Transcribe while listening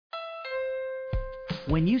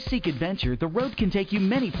When you seek adventure, the road can take you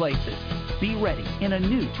many places. Be ready in a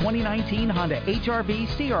new 2019 Honda HR-V,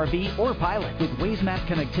 CR-V, or Pilot with Waze-Map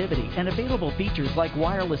connectivity and available features like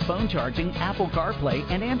wireless phone charging, Apple CarPlay,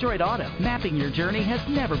 and Android Auto. Mapping your journey has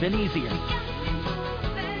never been easier.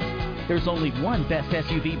 There's only one best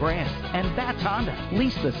SUV brand, and that's Honda.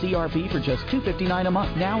 Lease the CR-V for just $259 a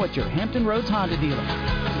month now at your Hampton Roads Honda dealer.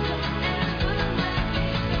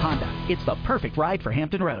 Honda, it's the perfect ride for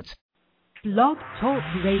Hampton Roads. Blog Talk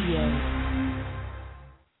Radio.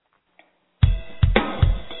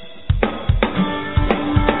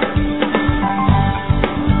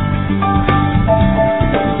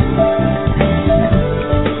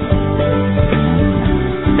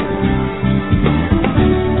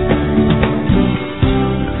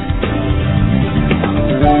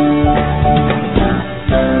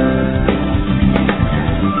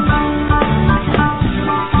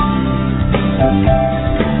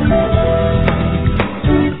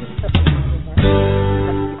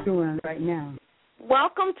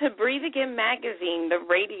 Welcome to Breathe Again Magazine, the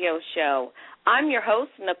radio show. I'm your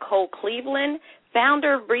host, Nicole Cleveland,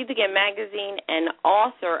 founder of Breathe Again Magazine and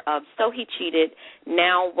author of So He Cheated,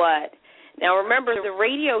 Now What? Now remember, the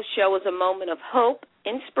radio show is a moment of hope,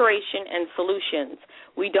 inspiration, and solutions.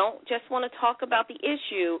 We don't just want to talk about the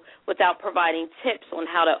issue without providing tips on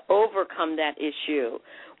how to overcome that issue.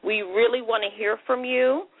 We really want to hear from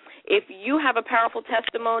you. If you have a powerful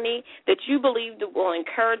testimony that you believe that will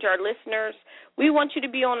encourage our listeners, we want you to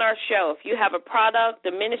be on our show. If you have a product,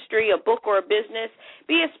 a ministry, a book, or a business,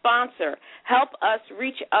 be a sponsor. Help us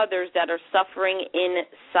reach others that are suffering in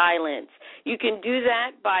silence. You can do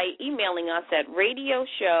that by emailing us at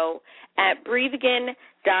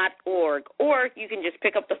radioshow@breatheagain.org, or you can just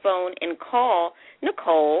pick up the phone and call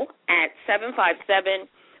Nicole at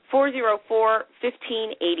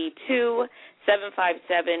 757-404-1582,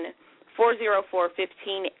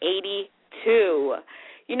 757-404-1582.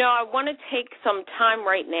 You know, I want to take some time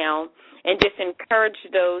right now and just encourage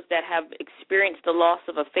those that have experienced the loss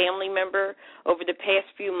of a family member over the past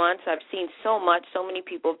few months. I've seen so much, so many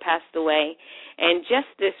people have passed away, and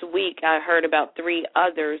just this week I heard about 3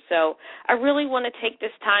 others. So I really want to take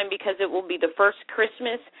this time because it will be the first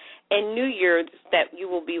Christmas and New Year's that you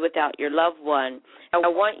will be without your loved one. I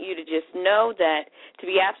want you to just know that to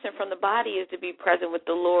be absent from the body is to be present with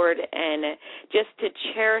the Lord, and just to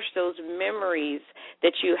cherish those memories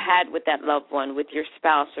that you had with that loved one, with your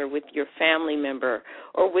spouse or with your family member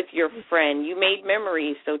or with your friend. You made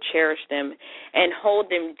memories, so cherish them and hold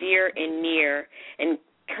them dear and near, and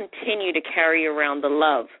continue to carry around the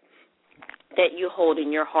love that you hold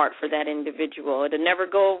in your heart for that individual. It'll never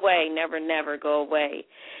go away, never, never go away.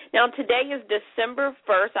 Now, today is December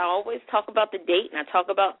 1st. I always talk about the date, and I talk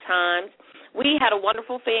about times. We had a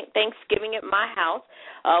wonderful Thanksgiving at my house.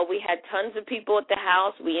 We had tons of people at the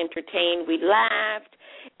house. We entertained. We laughed.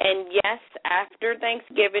 And, yes, after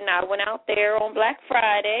Thanksgiving, I went out there on Black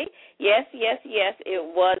Friday. Yes, yes, yes, it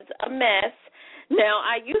was a mess. Now,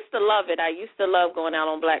 I used to love it. I used to love going out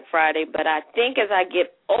on Black Friday, but I think as I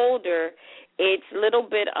get older, it's a little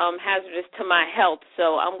bit hazardous to my health,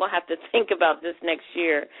 so I'm going to have to think about this next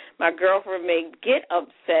year. My girlfriend may get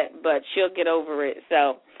upset, but she'll get over it.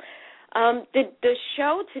 So the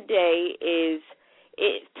show today is,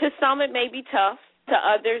 to some it may be tough, to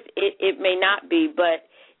others it may not be, but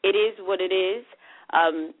it is what it is.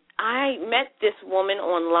 I met this woman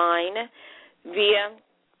online via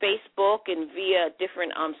Facebook and via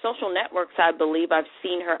different social networks, I believe. I've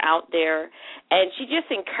seen her out there, and she just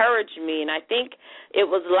encouraged me, and I think it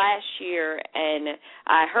was last year, and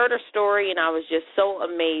I heard her story, and I was just so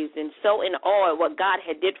amazed and so in awe at what God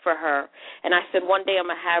had did for her, and I said one day I'm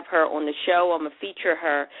going to have her on the show. I'm going to feature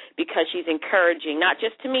her because she's encouraging, not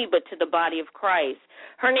just to me, but to the body of Christ.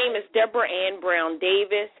 Her name is Deborah Ann Brown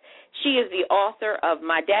Davis. She is the author of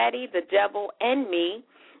My Daddy, the Devil, and Me.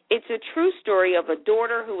 It's a true story of a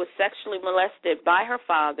daughter who was sexually molested by her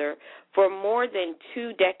father for more than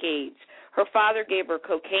 2 decades. Her father gave her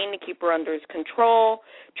cocaine to keep her under his control,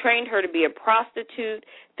 trained her to be a prostitute,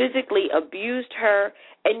 physically abused her,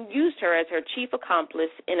 and used her as her chief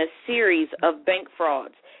accomplice in a series of bank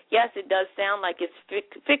frauds. Yes, it does sound like it's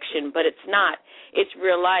fiction, but it's not. It's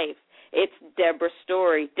real life. It's Deborah's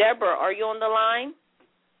story. Deborah, are you on the line?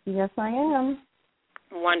 Yes, I am.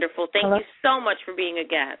 Wonderful. Thank you so much for being a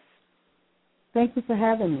guest. Thank you for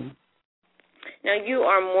having me. Now, you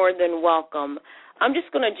are more than welcome. I'm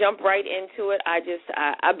just going to jump right into it. I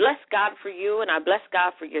bless God for you, and I bless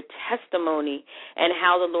God for your testimony and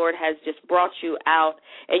how the Lord has just brought you out,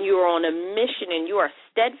 and you are on a mission, and you are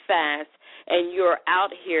steadfast, and you're out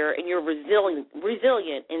here and you're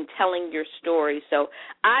resilient in telling your story. So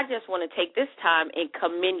I just want to take this time and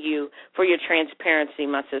commend you for your transparency,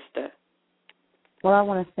 my sister. Well, I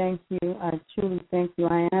want to thank you. I truly thank you.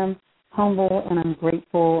 I am humble and I'm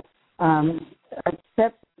grateful.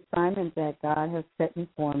 Accept the assignment that God has set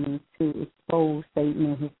before me to expose Satan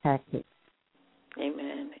and his tactics.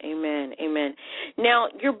 Amen, amen, amen. Now,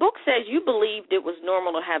 your book says you believed it was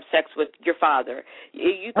normal to have sex with your father.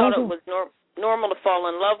 You thought it was normal to fall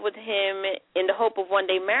in love with him in the hope of one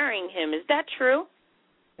day marrying him. Is that true?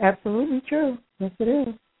 Absolutely true. Yes, it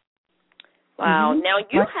is. Wow. Now,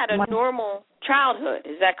 you had a normal childhood.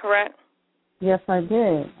 Is that correct? Yes, I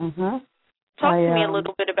did. Talk to me a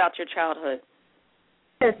little bit about your childhood.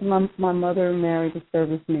 Yes, my mother married a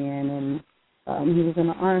serviceman, and he was in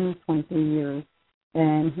the Army 23 years.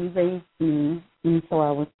 And he raised me until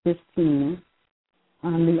I was 15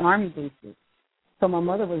 on the Army bases. So my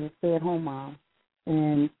mother was a stay-at-home mom.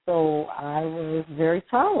 And so I was very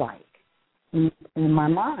childlike in my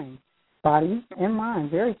mind, body and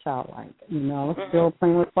mind, very childlike. I was still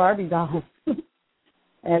playing with Barbie dolls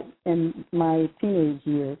in my teenage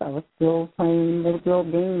years. I was still playing little girl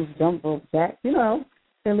games, jump rope, jack, the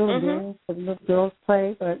little games that little girls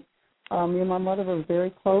play. But me and my mother were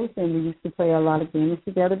very close, and we used to play a lot of games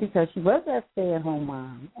together because she was that stay-at-home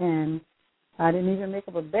mom. And I didn't even make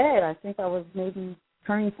up a bed. I think I was maybe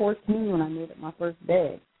turning 14 when I made up my first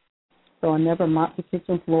bed. So I never mopped the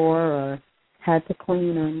kitchen floor or had to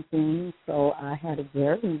clean or anything. So I had a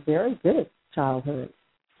very, very good childhood.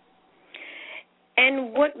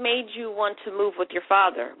 And what made you want to move with your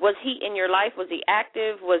father? Was he in your life? Was he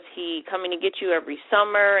active? Was he coming to get you every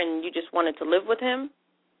summer and you just wanted to live with him?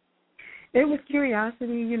 It was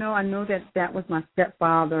curiosity. I know that was my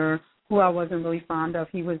stepfather, who I wasn't really fond of.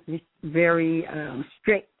 He was very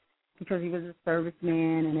strict because he was a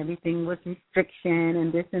serviceman and everything was restriction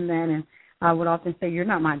and this and that. And I would often say, "You're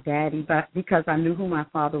not my daddy," but because I knew who my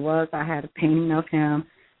father was, I had a painting of him.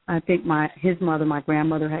 I think his mother, my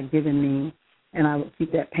grandmother, had given me, and I would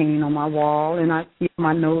keep that painting on my wall, and I'd see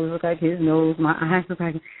my nose look like his nose, my eyes look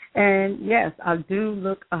like him. And, yes, I do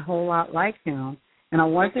look a whole lot like him. And I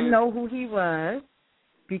wanted to know who he was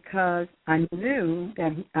because I knew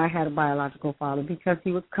that I had a biological father because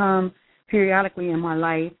he would come periodically in my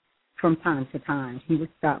life from time to time. He would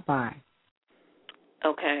stop by.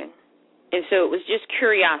 Okay. And so it was just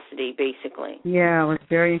curiosity, basically. Yeah, I was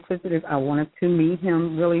very inquisitive. I wanted to meet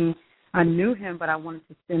him. Really, I knew him, but I wanted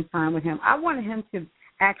to spend time with him. I wanted him to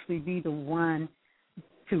actually be the one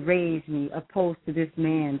to raise me, opposed to this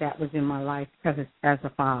man that was in my life as a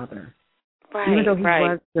father. Right, even though he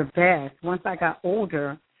was the best. Once I got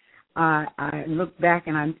older, I looked back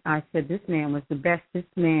and I said, this man was the best. This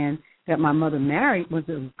man that my mother married was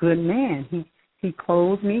a good man. He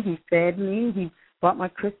clothed me. He fed me. He bought my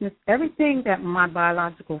Christmas. Everything that my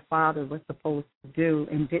biological father was supposed to do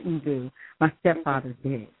and didn't do, my stepfather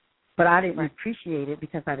did. But I didn't appreciate it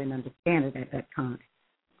because I didn't understand it at that time.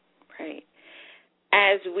 Right.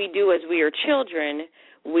 As we do as we are children,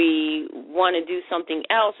 we want to do something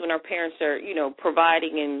else when our parents are,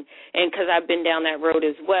 providing and because I've been down that road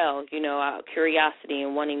as well, curiosity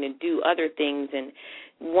and wanting to do other things and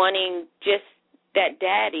wanting just that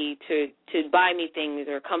daddy to buy me things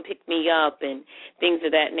or come pick me up and things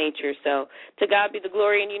of that nature. So to God be the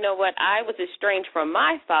glory. And you know what? I was estranged from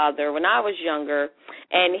my father when I was younger,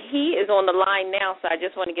 and he is on the line now, so I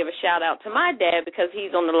just want to give a shout-out to my dad because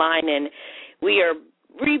he's on the line, and we are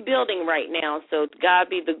rebuilding right now, so to God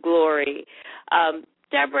be the glory.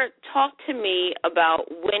 Deborah, talk to me about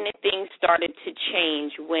when things started to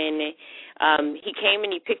change, when he came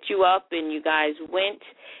and he picked you up and you guys went,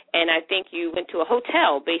 and I think you went to a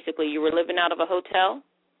hotel, basically. You were living out of a hotel?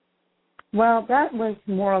 Well, that was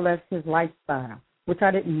more or less his lifestyle, which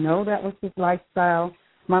I didn't know that was his lifestyle.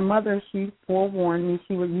 My mother, she forewarned me.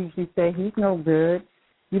 She would usually say, he's no good.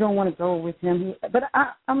 You don't want to go with him. But,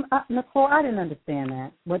 Nicole, I didn't understand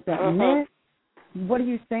that. What that meant. What are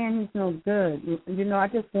you saying he's no good? I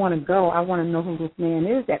just want to go. I want to know who this man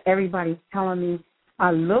is that everybody's telling me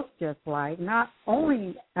I look just like. Not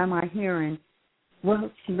only am I hearing,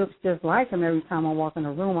 well, she looks just like him every time I walk in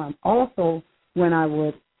a room, I'm also, when I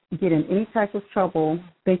would get in any type of trouble,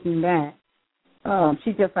 thinking that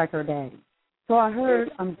she's just like her daddy. So I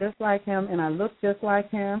heard I'm just like him and I look just like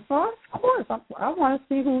him. So, of course, I want to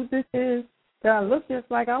see who this is that I look just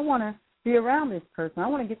like. I want to be around this person. I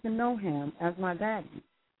want to get to know him as my daddy.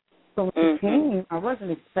 So when he came, I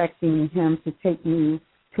wasn't expecting him to take me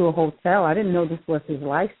to a hotel. I didn't know this was his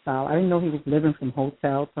lifestyle. I didn't know he was living from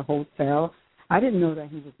hotel to hotel. I didn't know that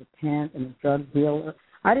he was a pimp and a drug dealer.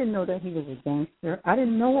 I didn't know that he was a gangster. I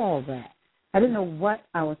didn't know all that. I didn't know what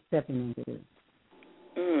I was stepping into.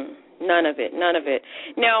 None of it.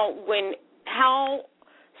 Now, how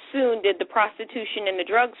soon did the prostitution and the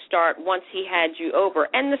drugs start once he had you over,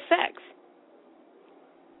 and the sex?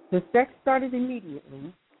 The sex started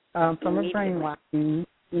immediately from a brainwashing.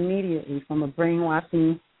 Immediately from a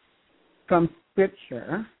brainwashing from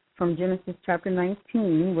Scripture, from Genesis chapter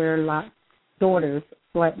 19, where Lot's daughters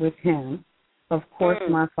slept with him. Of course,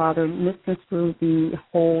 my father misconstrued the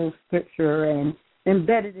whole Scripture and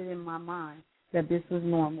embedded it in my mind that this was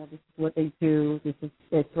normal. This is what they do.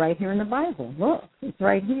 It's right here in the Bible. Look, it's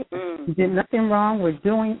right here. You did nothing wrong. We're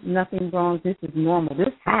doing nothing wrong. This is normal.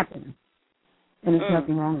 This happens, and there's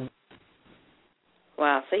nothing wrong with it.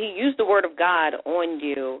 Wow. So he used the word of God on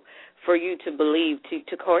you for you to believe,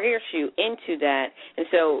 to coerce you into that. And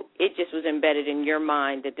so it just was embedded in your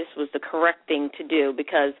mind that this was the correct thing to do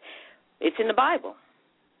because it's in the Bible.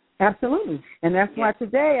 Absolutely. And that's why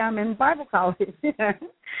today I'm in Bible college.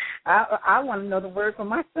 I want to know the word for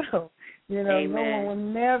myself. You know, Amen. No one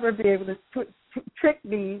will never be able to trick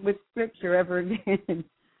me with Scripture ever again.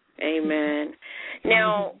 Amen.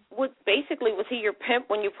 Now, was he your pimp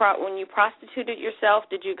when you prostituted yourself?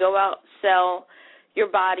 Did you go out, sell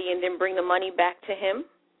your body, and then bring the money back to him?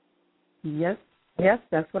 Yes,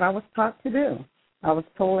 that's what I was taught to do. I was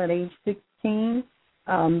told at age 16,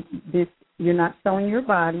 you're not selling your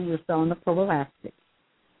body, you're selling the proelastic,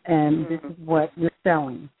 and this is what you're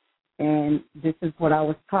selling, and this is what I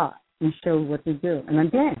was taught and showed what to do. And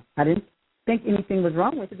again, I didn't think anything was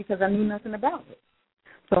wrong with it because I knew nothing about it.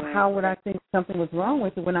 So how would I think something was wrong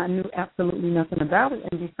with it when I knew absolutely nothing about it?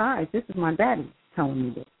 And besides, this is my daddy telling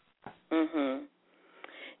me this.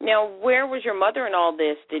 Now, where was your mother in all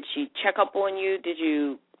this? Did she check up on you? Did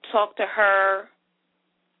you talk to her?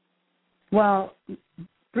 Well,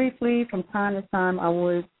 briefly, from time to time, I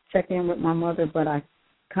would check in with my mother, but I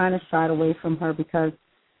kind of shied away from her because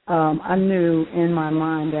I knew in my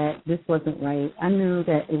mind that this wasn't right. I knew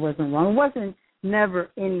that it wasn't wrong. It wasn't never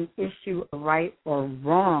any issue of right or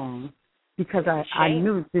wrong because I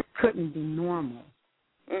knew this couldn't be normal.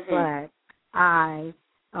 But I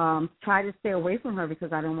tried to stay away from her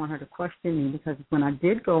because I didn't want her to question me, because when I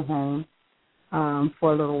did go home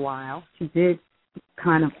for a little while, she did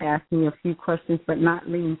kind of ask me a few questions, but not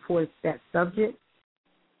leaning towards that subject.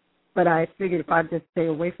 But I figured if I just stay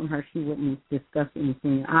away from her, she wouldn't discuss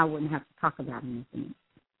anything. I wouldn't have to talk about anything.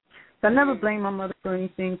 So I never blame my mother for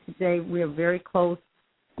anything. Today we are very close.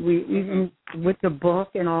 We even with the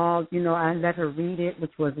book and all, you know, I let her read it,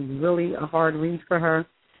 which was really a hard read for her.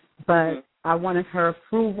 But I wanted her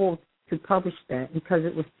approval to publish that because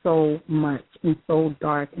it was so much and so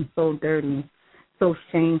dark and so dirty and so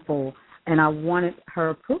shameful. And I wanted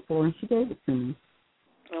her approval, and she gave it to me.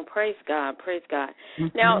 Oh, praise God, praise God.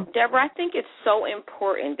 Now, Deborah, I think it's so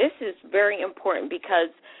important. This is very important because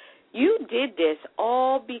you did this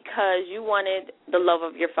all because you wanted the love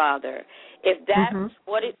of your father. If that's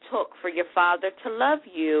what it took for your father to love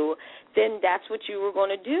you, then that's what you were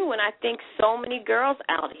going to do. And I think so many girls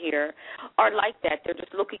out here are like that. They're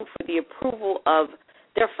just looking for the approval of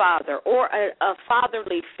their father or a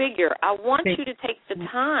fatherly figure. I want you to take the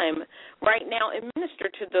time right now and minister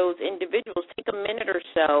to those individuals. Take a minute or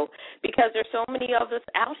so, because there's so many of us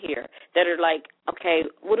out here that are like, okay,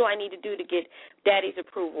 what do I need to do to get daddy's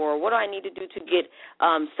approval, or what do I need to do to get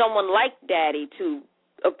someone like daddy to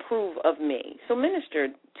approve of me? So minister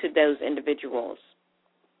to those individuals.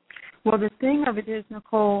 Well, the thing of it is,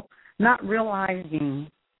 Nicole, not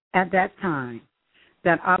realizing at that time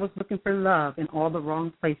that I was looking for love in all the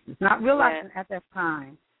wrong places. Not realizing at that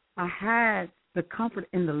time I had the comfort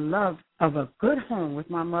and the love of a good home with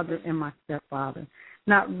my mother and my stepfather.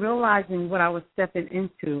 Not realizing what I was stepping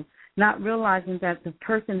into. Not realizing that the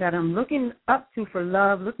person that I'm looking up to for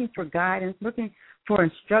love, looking for guidance, looking for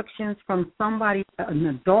instructions from somebody, an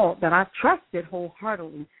adult that I trusted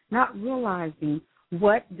wholeheartedly. Not realizing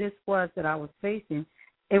what this was that I was facing.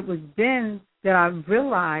 It was then that I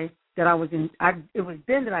realized that I was in. It was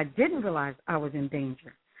then that I didn't realize I was in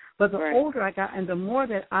danger. But the older I got, and the more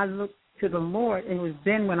that I looked to the Lord, it was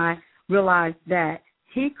then when I realized that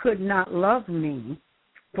He could not love me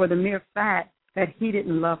for the mere fact that He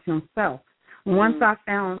didn't love Himself. Once I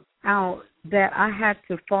found out that I had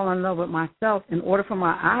to fall in love with myself in order for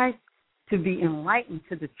my eyes to be enlightened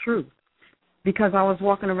to the truth, because I was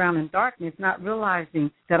walking around in darkness, not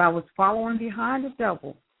realizing that I was following behind the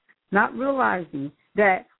devil, not realizing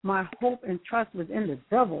that my hope and trust was in the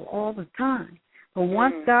devil all the time. But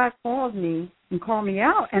once God called me and called me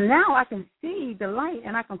out, and now I can see the light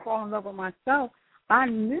and I can fall in love with myself, I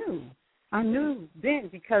knew then,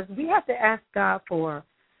 because we have to ask God for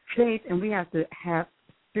faith and we have to have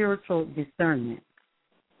spiritual discernment.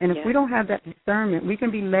 And if Yeah. we don't have that discernment, we can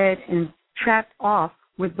be led and trapped off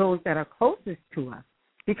with those that are closest to us.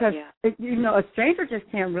 Because, a stranger just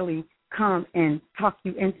can't really come and talk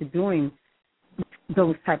you into doing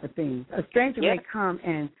those type of things. A stranger may come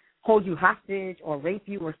and hold you hostage or rape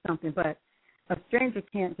you or something, but a stranger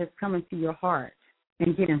can't just come into your heart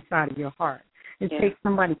and get inside of your heart. It takes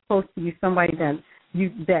somebody close to you, somebody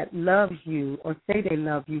that loves you or say they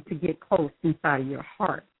love you to get close inside of your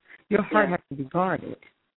heart. Your heart has to be guarded.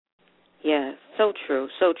 Yes, so true,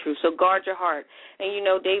 so true. So guard your heart.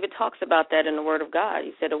 And, David talks about that in the Word of God.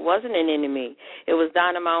 He said it wasn't an enemy. It was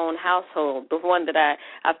down in my own household, the one that I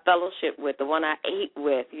fellowship with, the one I ate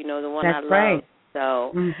with, the one I loved. Right.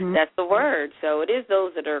 So that's the Word. So it is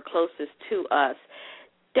those that are closest to us.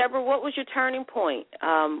 Deborah, what was your turning point?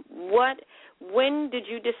 When did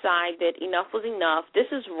you decide that enough was enough, this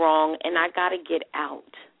is wrong, and I got to get out?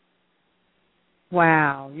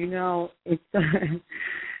 Wow. It's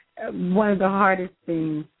one of the hardest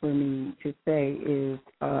things for me to say is,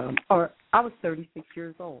 I was 36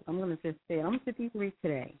 years old. I'm going to just say it. I'm 53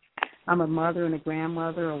 today. I'm a mother and a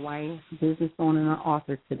grandmother, a wife, business owner, and an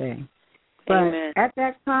author today. But Amen. At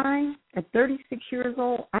that time, at 36 years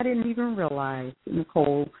old, I didn't even realize,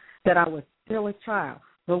 Nicole, that I was still a child.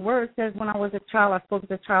 The word says when I was a child, I spoke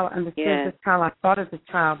as a child, understood as a child, I thought as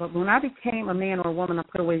a child. But when I became a man or a woman, I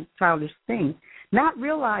put away childish things, not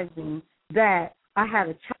realizing that I had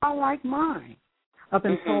a childlike mind up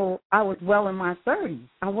until I was well in my 30s.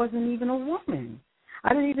 I wasn't even a woman. I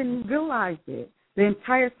didn't even realize it. The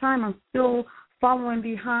entire time I'm still following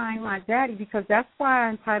behind my daddy, because that's why I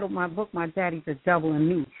entitled my book, My Daddy's a Devil in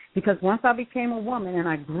Me. Because once I became a woman and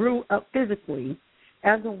I grew up physically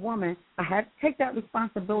as a woman, I had to take that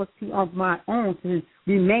responsibility of my own to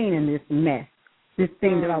remain in this mess, this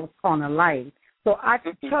thing that I was calling a life. So I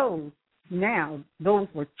chose. Now, those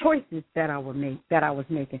were choices that I was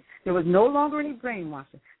making. There was no longer any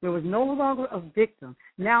brainwashing. There was no longer a victim.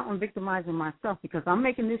 Now I'm victimizing myself because I'm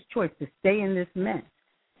making this choice to stay in this mess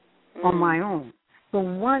on my own. So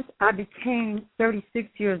once I became 36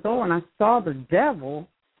 years old and I saw the devil,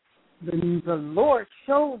 the Lord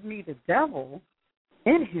showed me the devil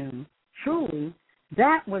in him, truly,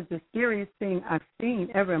 that was the scariest thing I've seen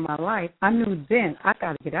ever in my life. I knew then I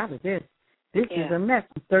got to get out of this. This is a mess.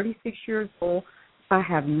 I'm 36 years old. I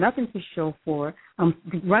have nothing to show for it. I'm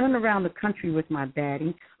running around the country with my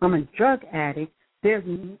daddy. I'm a drug addict.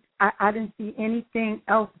 I didn't see anything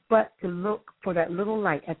else but to look for that little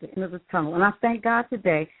light at the end of the tunnel. And I thank God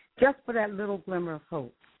today just for that little glimmer of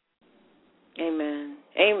hope. Amen.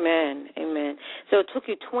 Amen. Amen. So it took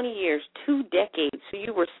you 20 years, 2 decades. So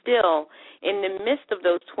you were still in the midst of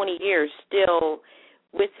those 20 years, still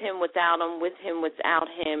with him, without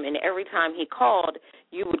him, and every time he called,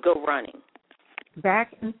 you would go running.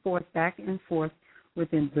 Back and forth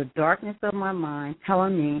within the darkness of my mind,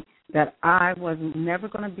 telling me that I was never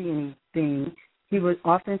going to be anything. He would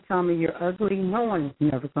often tell me, you're ugly, no one is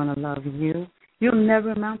never going to love you. You'll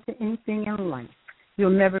never amount to anything in life. You'll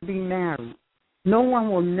never be married. No one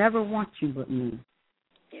will never want you but me.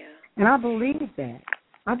 Yeah. And I believe that.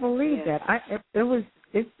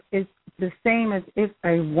 It's the same as if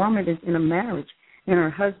a woman is in a marriage and her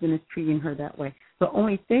husband is treating her that way. The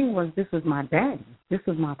only thing was this was my daddy. This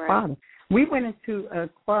was my father. We went into a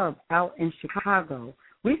club out in Chicago.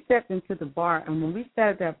 We stepped into the bar, and when we sat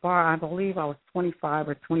at that bar, I believe I was 25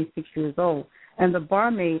 or 26 years old, and the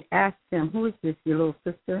barmaid asked him, who is this, your little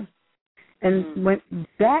sister? And at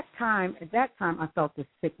that time, I felt the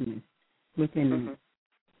sickness within me.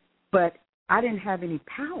 But I didn't have any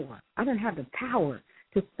power. I didn't have the power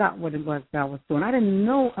to stop what it was that I was doing. I didn't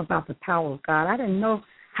know about the power of God. I didn't know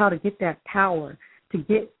how to get that power to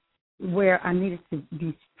get where I needed to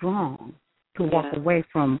be strong to walk away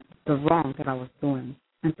from the wrong that I was doing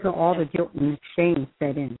until all the guilt and shame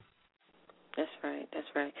set in. That's right. That's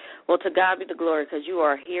right. Well, to God be the glory, because you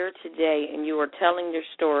are here today and you are telling your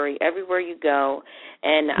story everywhere you go.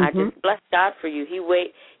 And I just bless God for you.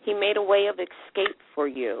 He made a way of escape for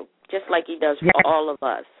you, just like he does for all of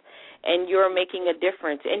us. And you're making a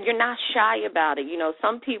difference, and you're not shy about it.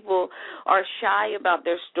 Some people are shy about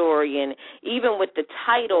their story, and even with the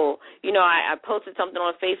title, I posted something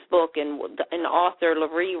on Facebook, and an author,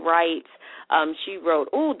 Laree writes, she wrote,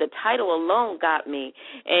 the title alone got me.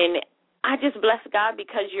 And I just bless God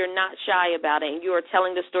because you're not shy about it, and you are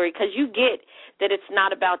telling the story because you get that it's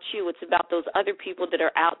not about you. It's about those other people that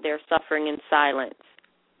are out there suffering in silence.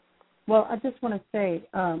 Well, I just want to say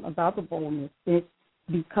about the boldness, it's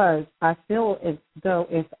because I feel as though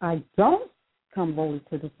if I don't come boldly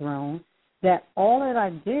to the throne, that all that I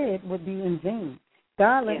did would be in vain.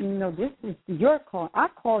 God let me know this is your call. I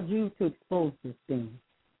called you to expose this thing.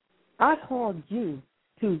 I called you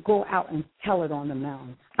to go out and tell it on the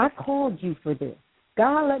mountain. I called you for this.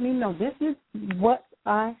 God let me know this is what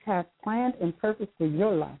I have planned and purposed for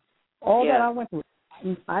your life. All that I went through.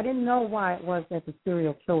 I didn't know why it was that the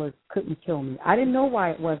serial killers couldn't kill me. I didn't know why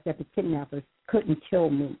it was that the kidnappers couldn't kill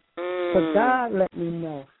me. But God let me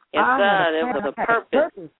know. Yes, sir. There was a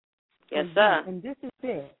purpose. Yes, sir. And this is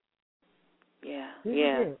it. Yeah, this is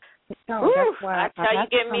it. No, that's why I tell you,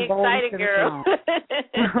 get me excited, girl.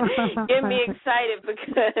 Get me excited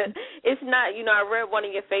because it's not, I read one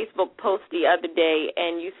of your Facebook posts the other day,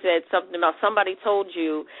 and you said something about somebody told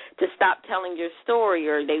you to stop telling your story,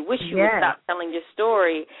 or they wish you would stop telling your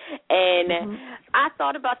story. And I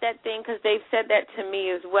thought about that thing because they've said that to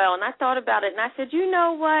me as well. And I thought about it, and I said, you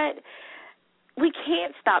know what? We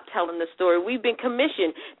can't stop telling the story. We've been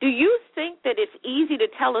commissioned. Do you think that it's easy to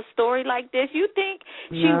tell a story like this? You think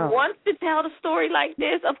she wants to tell the story like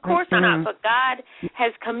this? Of course not, but God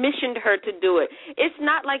has commissioned her to do it. It's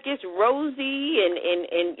not like it's rosy and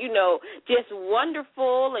just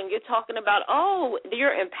wonderful, and you're talking about,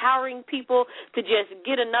 you're empowering people to just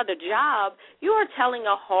get another job. You are telling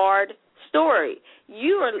a hard story.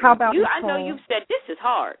 I know you've said this is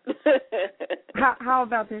hard. How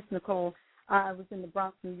about this, Nicole? I was in the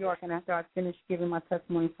Bronx, New York, and after I finished giving my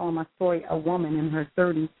testimony, telling my story, a woman in her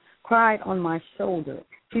 30s cried on my shoulder.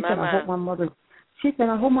 She said, I hope my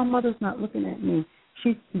mother's not looking at me.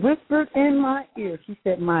 She whispered in my ear. She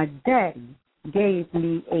said, my daddy gave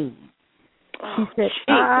me AIDS. She said,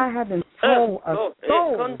 I haven't told a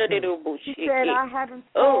soul. She said, I haven't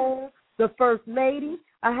told the First Lady.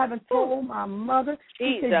 I haven't told my mother.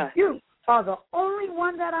 She said, you are the only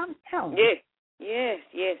one that I'm telling. Yes.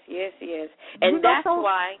 And that's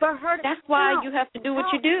why you have to do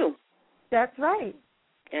what you do. That's right.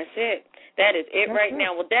 That's it. That is it right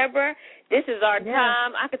now. Well, Deborah, this is our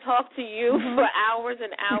time. I could talk to you for hours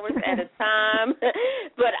and hours at a time.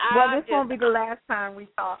 But this won't be the last time we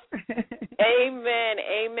talk.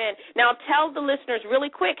 Amen. Now, tell the listeners really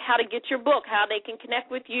quick how to get your book, how they can connect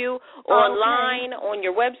with you online, on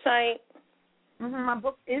your website. My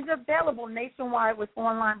book is available nationwide with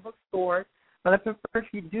online bookstores. But I prefer if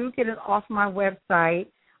you do get it off my website,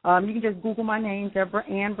 you can just Google my name, Deborah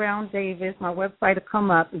Ann Brown Davis. My website will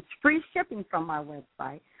come up. It's free shipping from my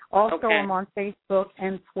website. Also, I'm on Facebook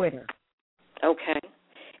and Twitter. Okay.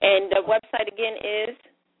 And the website again is?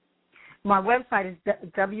 My website is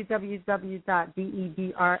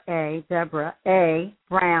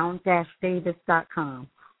www.DeborahBrown-Davis.com.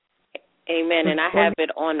 Amen. And I have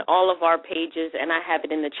it on all of our pages, and I have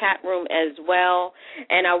it in the chat room as well.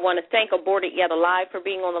 And I want to thank Abort It Yet Alive for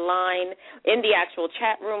being on the line in the actual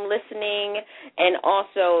chat room listening. And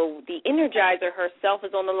also the Energizer herself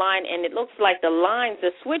is on the line, and it looks like the lines,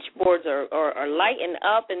 the switchboards are lighting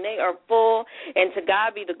up, and they are full. And to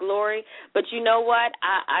God be the glory. But you know what?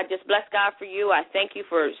 I just bless God for you. I thank you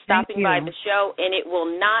for stopping by the show, and it will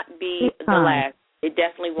not be the last. It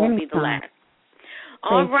definitely won't be the last.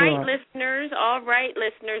 All right, listeners,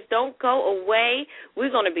 don't go away. We're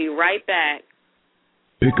going to be right back.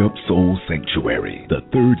 Pick up Soul Sanctuary, the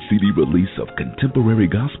third CD release of contemporary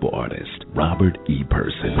gospel artist Robert E.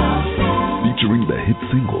 Person. Featuring the hit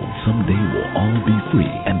single, Someday We'll All Be Free,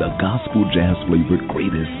 and the gospel jazz-flavored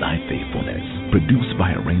Great Is Thy Faithfulness. Produced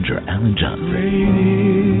by arranger Alan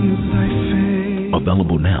Johnson.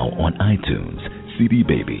 Available now on iTunes, CD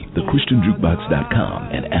Baby, thechristianjukebox.com,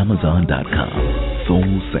 and Amazon.com.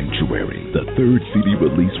 Soul Sanctuary, the third CD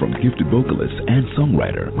release from gifted vocalist and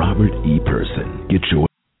songwriter Robert E. Person. Get your...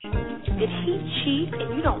 Did he cheat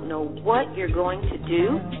and you don't know what you're going to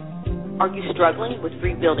do? Are you struggling with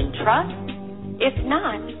rebuilding trust? If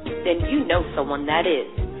not, then you know someone that is.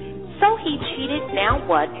 So He Cheated, Now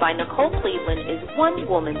What by Nicole Cleveland is one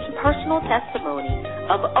woman's personal testimony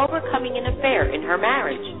of overcoming an affair in her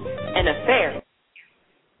marriage. An affair.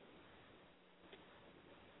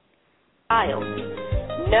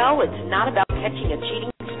 No, it's not about catching a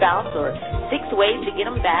cheating spouse or 6 ways to get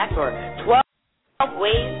him back or 12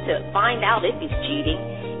 ways to find out if he's cheating.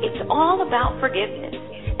 It's all about forgiveness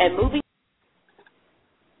and moving.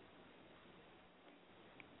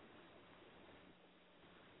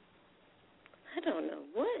 I don't know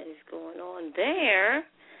what is going on there.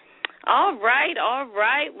 All right.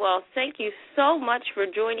 Well, thank you so much for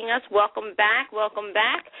joining us. Welcome back.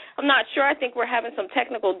 I'm not sure. I think we're having some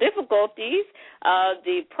technical difficulties.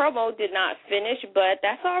 The promo did not finish, but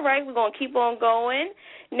that's all right. We're going to keep on going.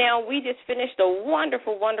 Now, we just finished a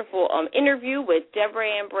wonderful interview with Deborah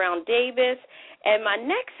Ann Brown Davis, and my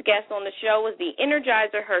next guest on the show is the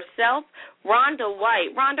Energizer herself, Rhonda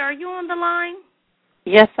White. Rhonda, are you on the line?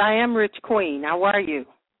 Yes, I am Rich Queen. How are you?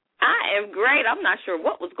 I am great. I'm not sure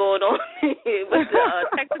what was going on with the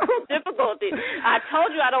technical difficulty. I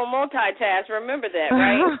told you I don't multitask. Remember that,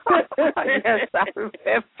 right? Yes, I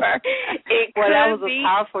remember. Well, that was a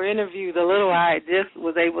powerful interview. The little I just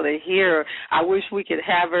was able to hear. I wish we could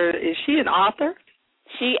have her. Is she an author?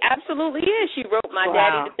 She absolutely is. She wrote My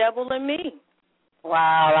Daddy, the Devil, and Me.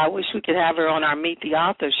 Wow, I wish we could have her on our Meet the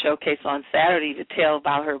Author showcase on Saturday to tell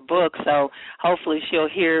about her book. So hopefully she'll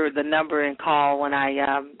hear the number and call when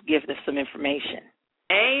I give her some information.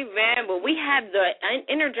 Amen. Well, we have the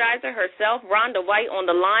Energizer herself, Rhonda White, on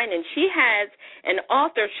the line, and she has an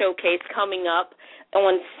author showcase coming up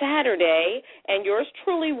on Saturday, and yours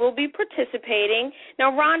truly will be participating.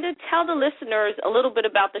 Now, Rhonda, tell the listeners a little bit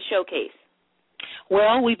about the showcase.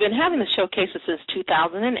 Well, we've been having the showcases since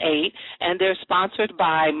 2008, and they're sponsored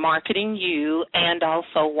by Marketing You and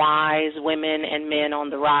also Wise Women and Men on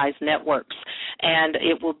the Rise networks. And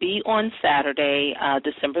it will be on Saturday,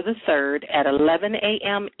 December the 3rd at 11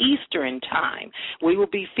 a.m. Eastern Time. We will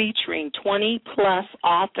be featuring 20-plus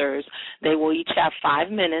authors. They will each have 5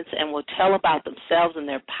 minutes and will tell about themselves and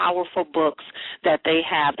their powerful books that they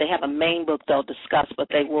have. They have a main book they'll discuss, but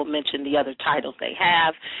they will mention the other titles they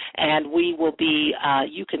have. And we will be,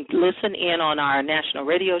 you can listen in on our national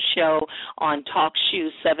radio show on TalkShoe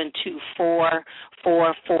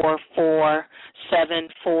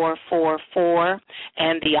 724-444-7444,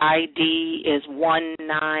 and the ID is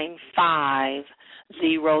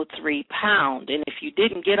 19503#. And if you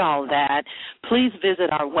didn't get all that, please visit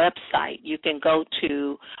our website. You can go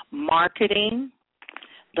to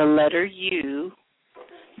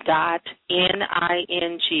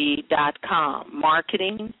marketing.ning.com.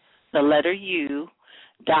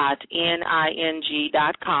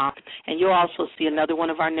 marketing.ning.com, and you'll also see another one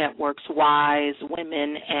of our networks, Wise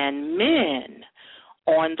Women and Men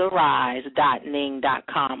on the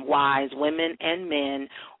Rise.ning.com. Wise Women and Men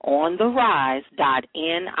on the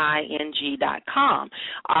Rise.ning.com.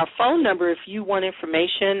 Our phone number, if you want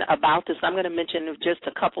information about this, I'm going to mention just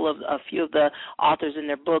a few of the authors in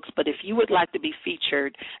their books, but if you would like to be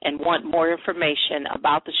featured and want more information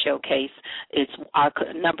about the showcase, our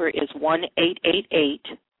number is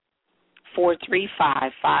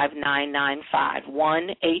 1-888-435-5995,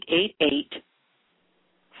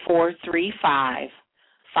 1-888-435-5995.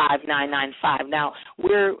 Now,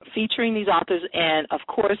 we're featuring these authors, and, of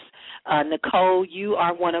course, Nicole, you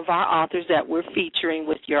are one of our authors that we're featuring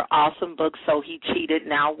with your awesome book, So He Cheated,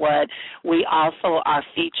 Now What? We also are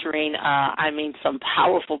featuring, some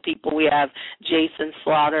powerful people. We have Jason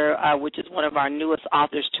Slaughter, which is one of our newest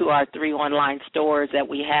authors to our 3 online stores that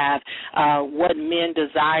we have, What Men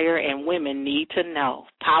Desire and Women Need to Know.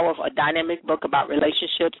 Powerful, a dynamic book about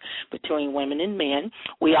relationships between women and men.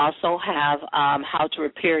 We also have How to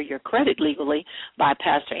Repair Your Credit Legally by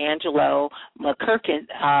Pastor Angelo McKirkin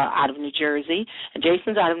out of New Jersey, and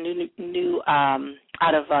Jason's out of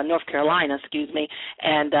North Carolina,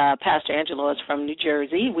 and Pastor Angelo is from New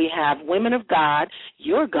Jersey. We have Women of God,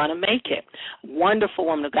 You're Gonna Make It. Wonderful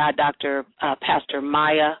woman of God, Pastor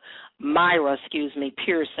Myra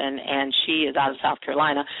Pearson, and she is out of South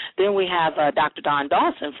Carolina. Then we have Dr. Dawn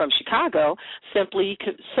Dawson from Chicago,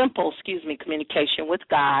 Simple Communication with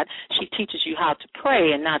God. She teaches you how to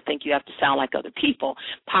pray and not think you have to sound like other people.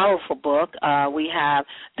 Powerful book. We have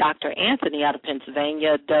Dr. Anthony out of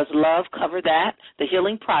Pennsylvania, Does Love Cover That? The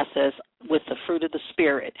Healing Process with the Fruit of the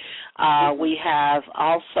Spirit. We have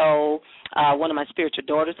also one of my spiritual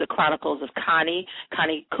daughters, The Chronicles of Connie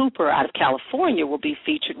Cooper out of California will be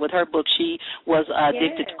featured with her book. She was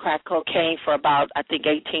addicted to crack cocaine for about,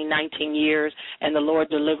 18, 19 years, and the Lord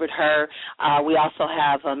delivered her. We also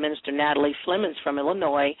have Minister Natalie Flemings from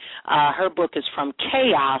Illinois. Her book is From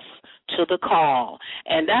Chaos to the Call,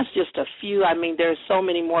 and that's just a few. There's so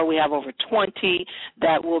many more. We have over 20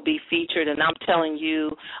 that will be featured, and I'm telling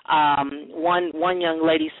you, one young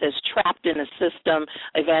lady says, Trapped in a System,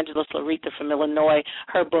 Evangelist Laretha from Illinois.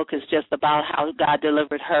 Her book is just about how God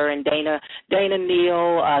delivered her, and Dana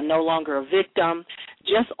Neal, No Longer a Victim.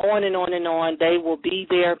 Just on and on and on. They will be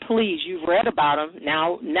there. Please, you've read about them.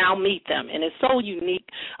 Now meet them. And it's so unique,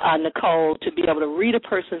 Nicole, to be able to read a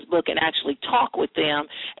person's book and actually talk with them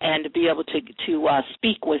and to be able to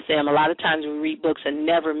speak with them. A lot of times we read books and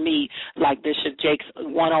never meet, like Bishop Jakes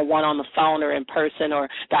one-on-one on the phone or in person, or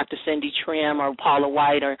Dr. Cindy Trim or Paula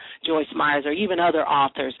White or Joyce Myers or even other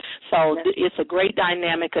authors. So it's a great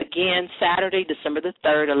dynamic. Again, Saturday, December the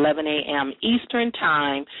 3rd, 11 a.m. Eastern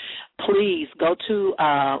Time. Please go to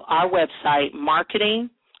our website,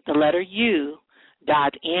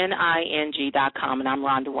 marketing.ning.com, and I'm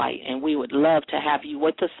Rhonda White, and we would love to have you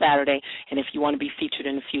with us Saturday, and if you want to be featured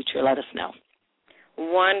in the future, let us know.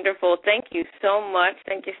 Wonderful. Thank you so much.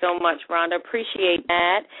 Thank you so much, Rhonda. Appreciate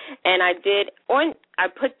that. And I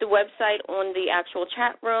put the website on the actual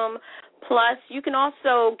chat room. Plus, you can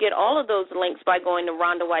also get all of those links by going to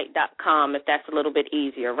rhondawhite.com if that's a little bit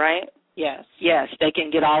easier, right? Yes, they can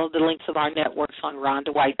get all of the links of our networks on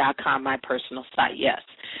rhondawhite.com, my personal site, yes.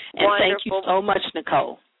 And Wonderful. Thank you so much,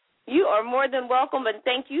 Nicole. You are more than welcome, and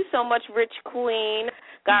thank you so much, Rich Queen.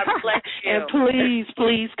 God bless you. And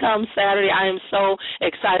please come Saturday. I am so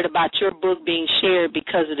excited about your book being shared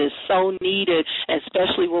because it is so needed,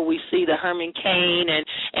 especially when we see the Herman Cain and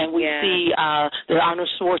we see the Arnold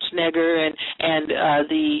Schwarzenegger and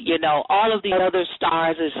all of the other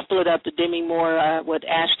stars is split up, the Demi Moore with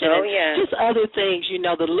Ashton. Oh, yeah. Just other things,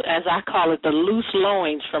 as I call it, the loose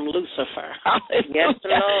loins from Lucifer. Yes,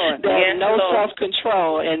 Lord. There's no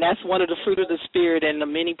self-control, and that's one of the fruit of the Spirit, and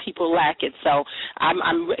many people lack it. So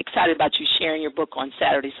I'm excited about you sharing your book on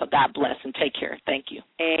Saturday, so God bless and take care. Thank you.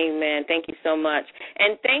 Amen. Thank you so much.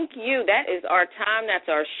 And thank you. That is our time. That's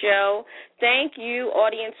our show. Thank you,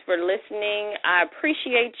 audience, for listening. I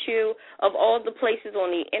appreciate you. Of all the places on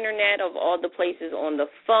the Internet, of all the places on the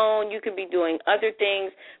phone, you could be doing other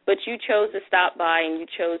things, but you chose to stop by and you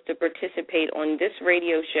chose to participate on this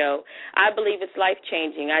radio show. I believe it's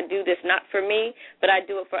life-changing. I do this not for me, but I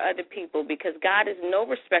do it for other people because God is no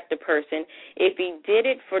respecter person. If he did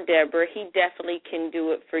it for Deborah, he definitely can do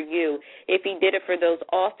it for you. If he did it for those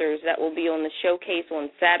authors that will be on the showcase on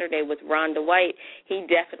Saturday with Rhonda White, he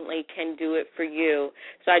definitely can do it for you.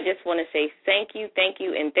 So I just want to say thank you,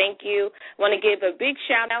 and thank you. I want to give a big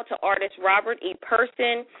shout-out to artist Robert E.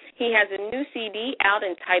 Person. He has a new CD out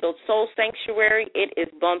entitled Soul Sanctuary. It is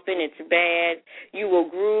bumping. It's bad. You will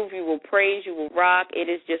groove. You will praise. You will rock. It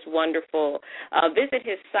is just wonderful. Visit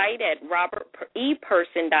his site at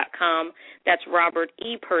roberteperson.com. That's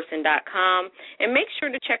roberteperson.com. And make sure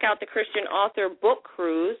to check out the Christian Author Book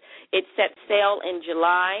Cruise. It sets sail in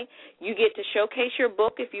July. You get to showcase your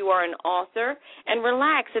book if you are an author and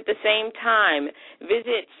relax at the same time.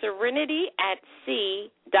 Visit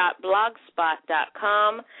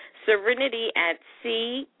serenityatSea.blogspot.com,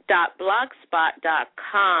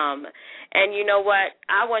 serenityatSea.blogspot.com. And you know what?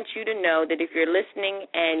 I want you to know that if you're listening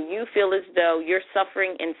and you feel as though you're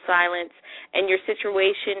suffering in silence and your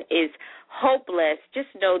situation is hopeless,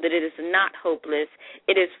 just know that it is not hopeless.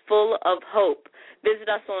 It is full of hope. Visit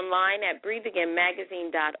us online at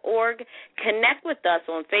breatheagainmagazine.org. Connect with us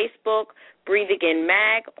on Facebook, Breathe Again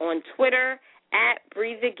Mag, on Twitter, at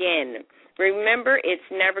Breathe Again. Remember,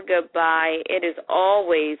 it's never goodbye. It is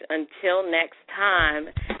always until next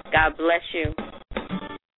time. God bless you.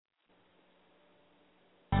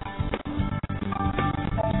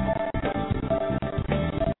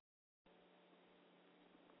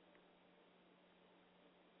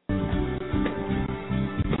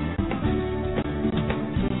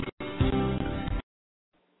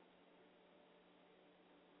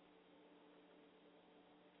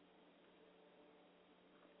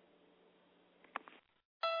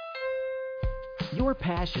 Your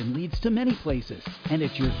passion leads to many places, and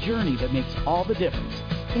it's your journey that makes all the difference.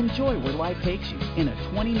 Enjoy where life takes you in a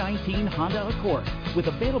 2019 Honda Accord with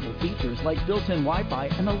available features like built-in Wi-Fi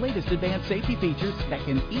and the latest advanced safety features that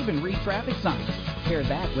can even read traffic signs. Pair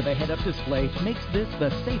that with a head-up display makes this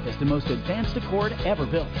the safest and most advanced Accord ever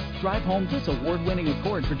built. Drive home this award-winning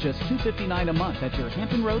Accord for just $259 a month at your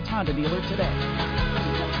Hampton Roads Honda dealer today.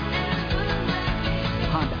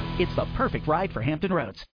 Honda, it's the perfect ride for Hampton Roads.